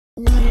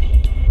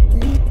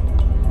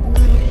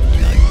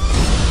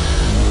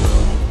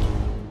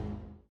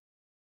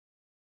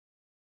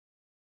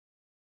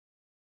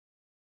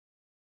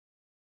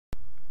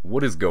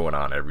What is going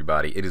on,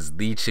 everybody? It is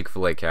the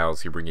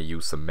Chick-fil-A-Cows here bringing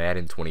you some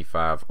Madden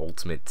 25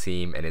 Ultimate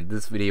Team, and in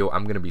this video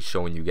I'm going to be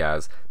showing you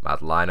guys my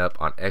lineup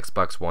on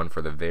Xbox One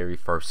for the very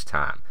first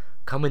time.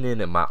 Coming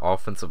in at my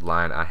offensive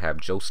line, I have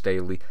Joe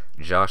Staley,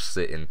 Josh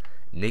Sitton,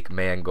 Nick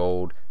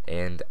Mangold,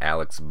 and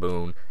Alex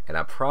Boone, and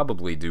I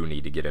probably do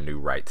need to get a new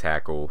right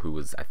tackle, who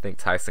is, I think,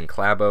 Tyson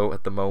Clabo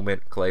at the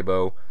moment,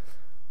 Clabo,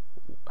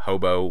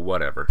 Hobo,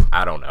 whatever.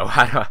 I don't know.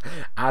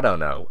 I don't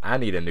know. I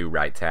need a new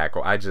right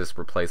tackle. I just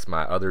replaced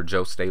my other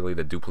Joe Staley,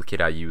 the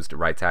duplicate I used at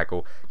right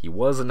tackle. He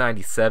was a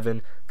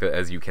 97,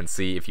 as you can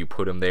see. If you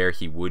put him there,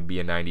 he would be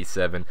a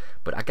 97,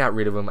 but I got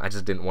rid of him. I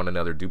just didn't want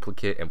another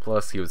duplicate, and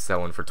plus he was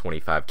selling for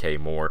 $25K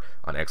more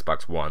on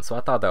Xbox One, so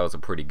I thought that was a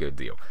pretty good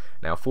deal.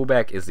 Now,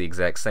 fullback is the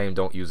exact same.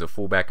 Don't use a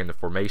fullback in the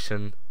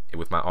formation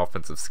with my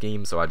offensive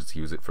scheme, so I just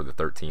use it for the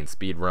 13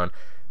 speed run.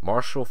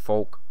 Marshall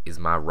Falk is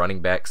my running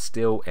back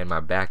still, and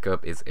my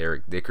backup is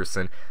Eric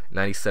Dickerson,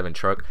 97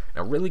 truck.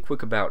 Now, really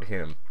quick about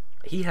him,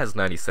 he has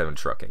 97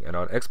 trucking, and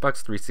on Xbox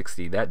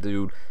 360, that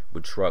dude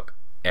would truck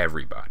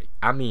everybody.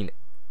 I mean,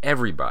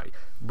 everybody.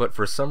 But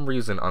for some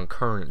reason, on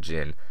current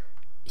gen,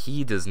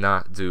 he does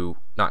not do,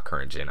 not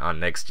current gen,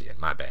 on next gen,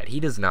 my bad, he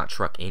does not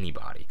truck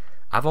anybody.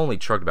 I've only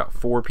trucked about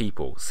 4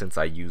 people since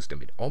I used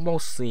him. It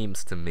almost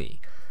seems to me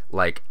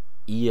like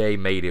EA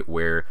made it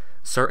where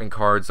certain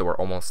cards that were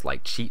almost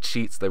like cheat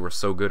sheets, they were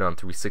so good on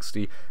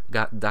 360,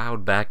 got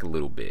dialed back a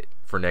little bit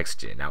for next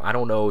gen. Now, I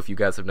don't know if you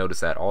guys have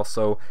noticed that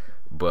also,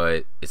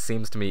 but it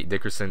seems to me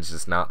Dickerson's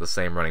just not the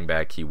same running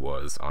back he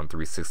was on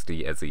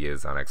 360 as he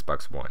is on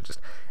Xbox One. Just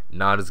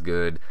not as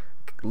good.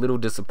 A little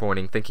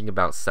disappointing thinking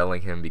about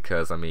selling him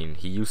because, I mean,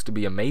 he used to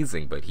be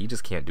amazing, but he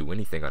just can't do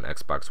anything on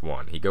Xbox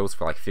One. He goes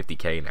for like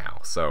 50K now,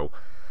 so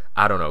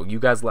I don't know. You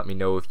guys let me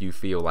know if you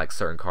feel like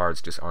certain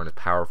cards just aren't as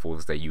powerful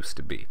as they used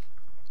to be.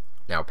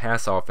 Now,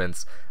 pass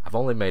offense, I've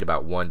only made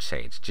about one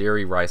change.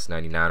 Jerry Rice,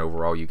 99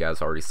 overall, you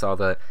guys already saw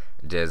that.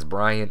 Dez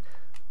Bryant,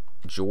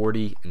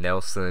 Jordy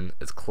Nelson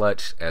is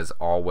clutch as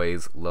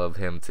always. Love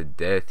him to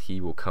death. He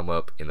will come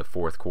up in the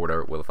fourth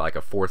quarter with like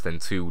a 4th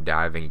and 2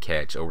 diving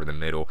catch over the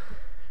middle.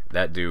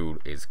 That dude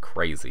is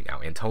crazy.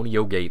 Now,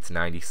 Antonio Gates,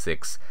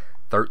 96,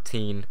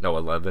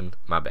 11,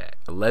 my bad.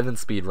 11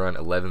 speed run,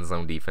 11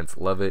 zone defense,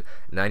 love it.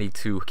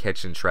 92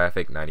 catch in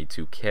traffic,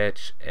 92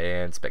 catch,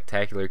 and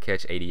spectacular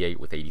catch, 88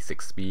 with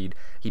 86 speed.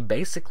 He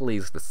basically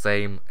is the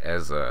same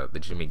as the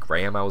Jimmy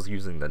Graham I was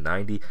using, the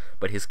 90,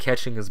 but his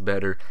catching is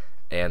better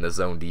and the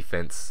zone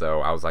defense,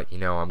 so I was like, you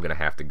know, I'm going to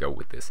have to go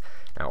with this.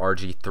 Now,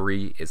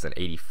 RG3 is an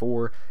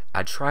 84.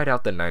 I tried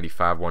out the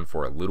 95 one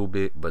for a little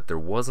bit, but there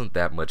wasn't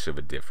that much of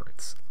a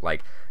difference.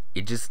 Like,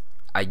 it just,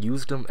 I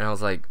used them and I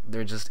was like,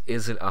 there just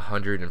isn't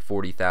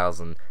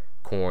 140,000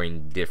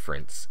 coin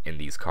difference in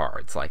these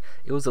cards. Like,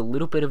 it was a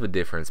little bit of a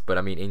difference, but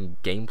I mean, in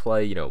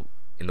gameplay, you know,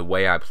 in the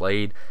way I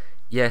played,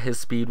 yeah, his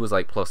speed was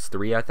like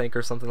 +3, I think,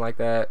 or something like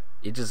that.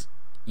 It just,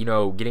 you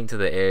know, getting to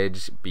the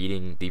edge,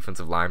 beating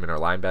defensive linemen or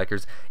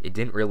linebackers, it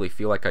didn't really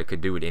feel like I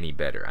could do it any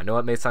better. I know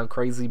it may sound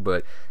crazy,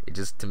 but it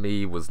just, to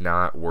me, was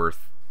not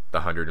worth the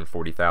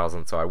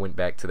 140,000, so I went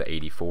back to the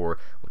 84,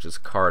 which is a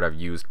card I've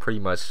used pretty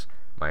much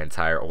my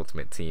entire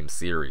Ultimate Team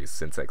series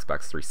since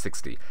Xbox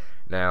 360.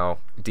 Now,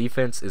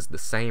 defense is the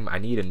same. I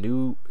need a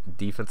new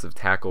defensive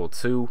tackle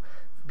too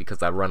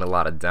because I run a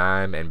lot of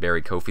dime and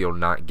Barry Cofield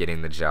not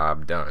getting the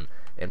job done.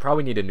 And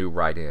probably need a new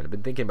right end. I've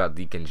been thinking about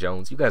Deacon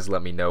Jones. You guys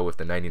let me know if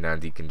the 99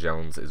 Deacon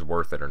Jones is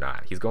worth it or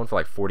not. He's going for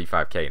like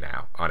 45K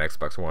now on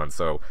Xbox One,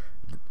 so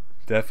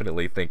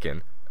definitely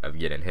thinking of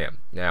getting him.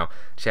 Now,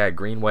 Chad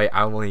Greenway,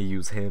 I only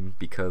use him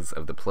because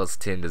of the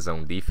 +10 to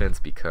zone defense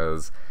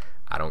because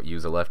I don't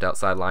use a left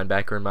outside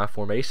linebacker in my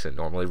formation.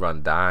 Normally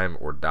run dime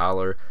or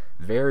dollar.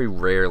 Very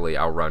rarely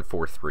I'll run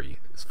 4-3.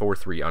 It's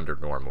 4-3 under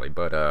normally,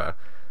 but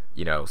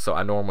you know, so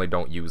I normally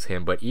don't use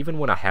him. But even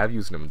when I have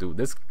used him, dude,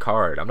 this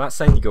card, I'm not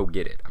saying you go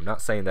get it. I'm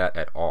not saying that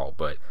at all,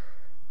 but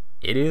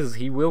it is,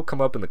 he will come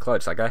up in the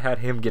clutch. Like, I had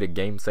him get a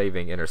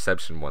game-saving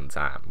interception one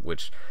time,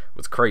 which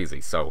was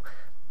crazy. So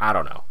I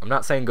don't know. I'm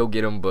not saying go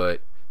get him,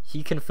 but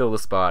he can fill the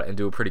spot and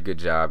do a pretty good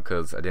job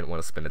because I didn't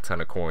want to spend a ton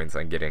of coins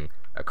on getting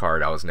a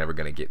card I was never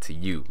going to get to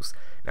use.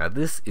 Now,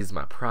 this is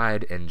my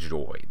pride and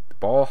joy. The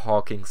ball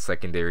hawking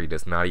secondary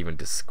does not even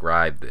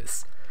describe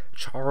this.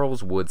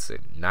 Charles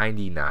Woodson,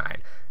 99.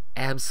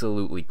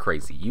 Absolutely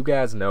crazy. You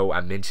guys know I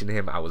mentioned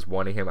him. I was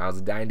wanting him. I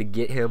was dying to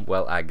get him.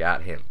 Well, I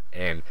got him.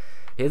 And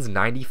his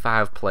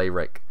 95 play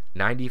rec,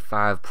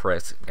 95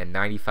 press, and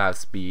 95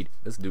 speed.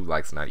 This dude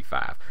likes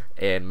 95.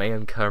 And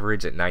man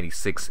coverage at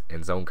 96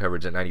 and zone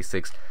coverage at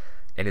 96.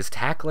 And his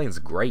tackling's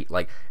great.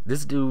 Like,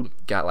 this dude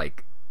got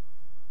like,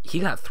 he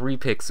got 3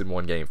 picks in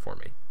one game for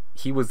me.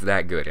 He was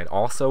that good. And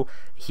also,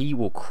 he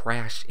will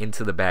crash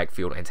into the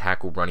backfield and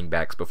tackle running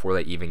backs before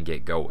they even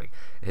get going.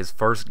 His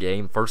first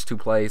game, first 2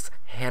 plays,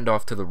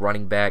 handoff to the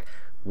running back,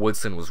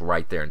 Woodson was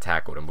right there and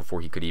tackled him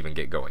before he could even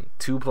get going.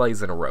 2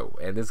 plays in a row,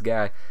 and this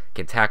guy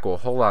can tackle a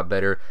whole lot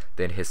better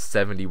than his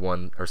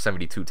 71 or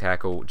 72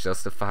 tackle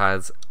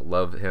justifies.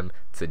 Love him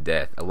to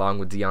death, along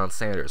with Deion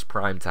Sanders,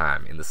 prime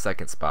time in the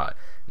second spot.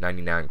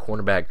 99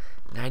 cornerback.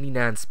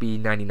 99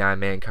 speed, 99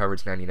 man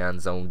coverage, 99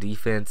 zone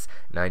defense,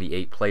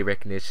 98 play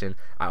recognition.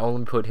 I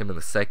only put him in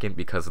the second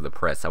because of the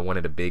press. I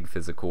wanted a big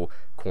physical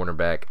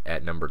cornerback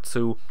at number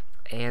 2.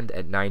 And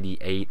at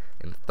 98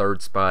 in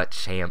third spot,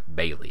 Champ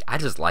Bailey. I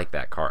just like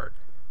that card.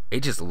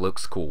 It just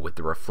looks cool with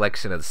the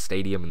reflection of the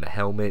stadium and the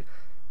helmet.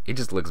 It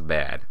just looks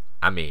bad.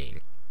 I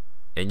mean,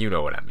 and you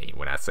know what I mean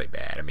when I say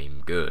bad. I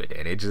mean good.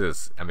 And it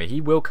just, I mean,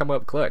 he will come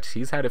up clutch.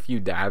 He's had a few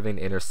diving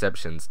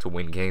interceptions to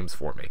win games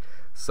for me.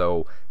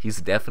 So he's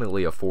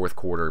definitely a fourth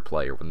quarter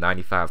player with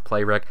 95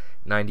 play rec,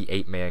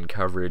 98 man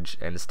coverage,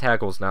 and his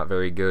tackle's not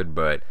very good,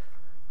 but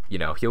you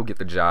know, he'll get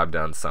the job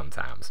done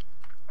sometimes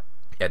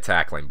at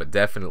tackling. But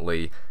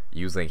definitely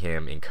using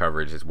him in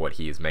coverage is what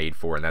he is made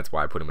for, and that's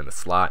why I put him in the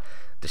slot.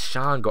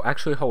 Deshaun,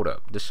 actually hold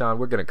up. Deshaun,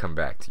 we're gonna come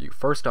back to you.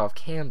 First off,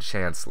 Cam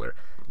Chancellor,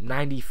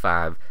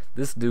 95.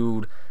 This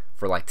dude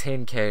for like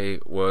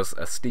 10K was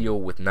a steal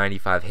with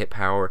 95 hit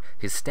power.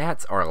 His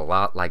stats are a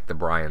lot like the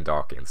Brian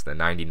Dawkins, the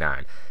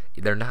 99.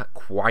 They're not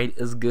quite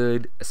as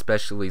good,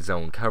 especially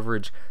zone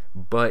coverage,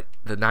 but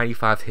the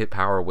 95 hit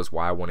power was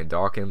why I wanted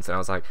Dawkins, and I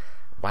was like,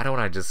 why don't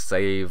I just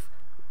save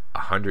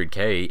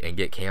 100K and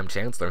get Cam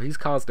Chancellor? He's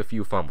caused a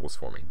few fumbles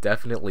for me.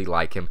 Definitely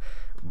like him,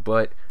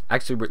 but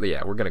actually,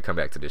 yeah, we're going to come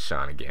back to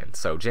Deshaun again.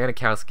 So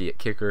Janikowski at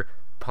kicker,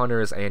 punter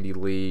is Andy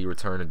Lee,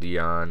 return of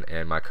Dion,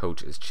 and my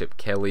coach is Chip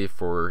Kelly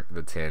for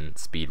the 10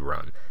 speed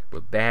run.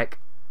 But back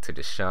to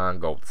Deshaun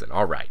Goldson.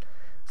 All right.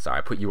 Sorry,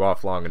 I put you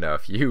off long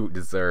enough. You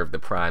deserve the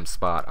prime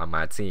spot on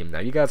my team. Now,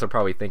 you guys are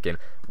probably thinking,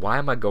 why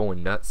am I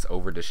going nuts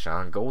over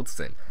Deshaun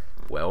Goldson?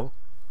 Well,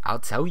 I'll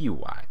tell you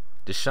why.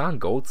 Deshaun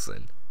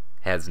Goldson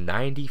has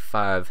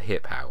 95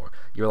 hit power.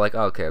 You're like,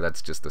 okay,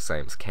 that's just the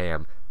same as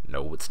Cam.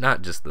 No, it's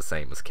not just the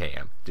same as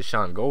Cam.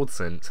 Deshaun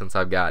Goldson, since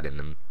I've gotten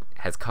him,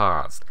 has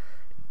caused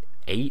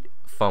 8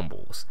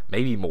 fumbles,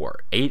 maybe more.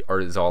 8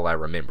 is all I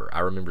remember. I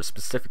remember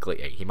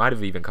specifically 8. He might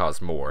have even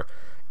caused more.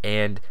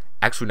 And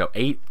actually, no,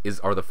 8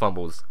 are the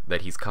fumbles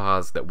that he's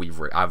caused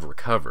that I've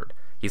recovered.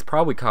 He's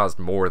probably caused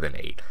more than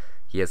 8.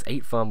 He has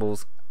 8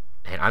 fumbles,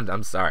 and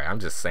I'm sorry, I'm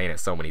just saying it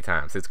so many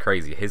times. It's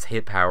crazy. His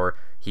hit power,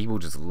 he will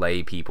just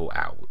lay people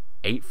out.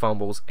 8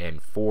 fumbles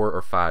and 4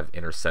 or 5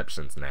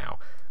 interceptions now.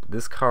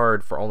 This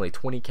card for only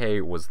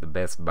 20K was the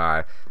best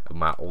buy of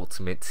my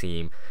ultimate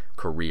team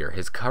career.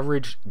 His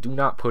coverage, do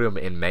not put him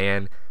in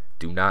man.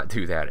 Do not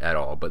do that at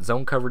all. But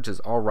zone coverage is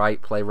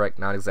alright. Play rec,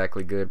 not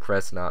exactly good.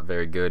 Press, not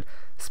very good.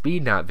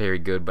 Speed, not very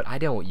good. But I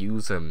don't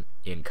use him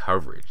in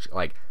coverage.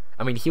 Like,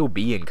 I mean, he'll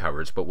be in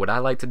coverage. But what I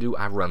like to do,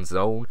 I run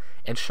zone.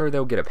 And sure,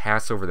 they'll get a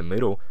pass over the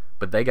middle.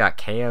 But they got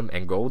Cam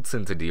and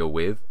Goldson to deal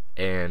with.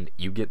 And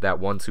you get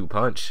that 1-2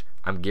 punch.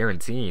 I'm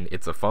guaranteeing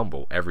it's a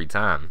fumble every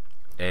time.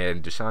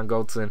 And Deshaun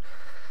Goldson,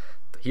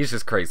 he's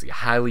just crazy.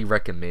 Highly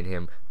recommend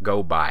him.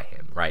 Go buy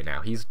him right now.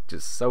 He's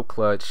just so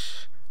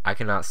clutch. I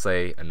cannot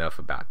say enough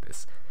about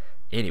this.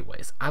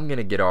 Anyways, I'm going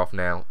to get off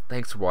now.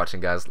 Thanks for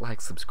watching, guys.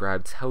 Like,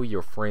 subscribe, tell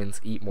your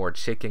friends, eat more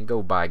chicken,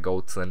 go buy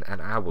Goldson,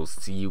 and I will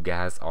see you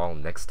guys all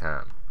next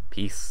time.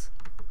 Peace.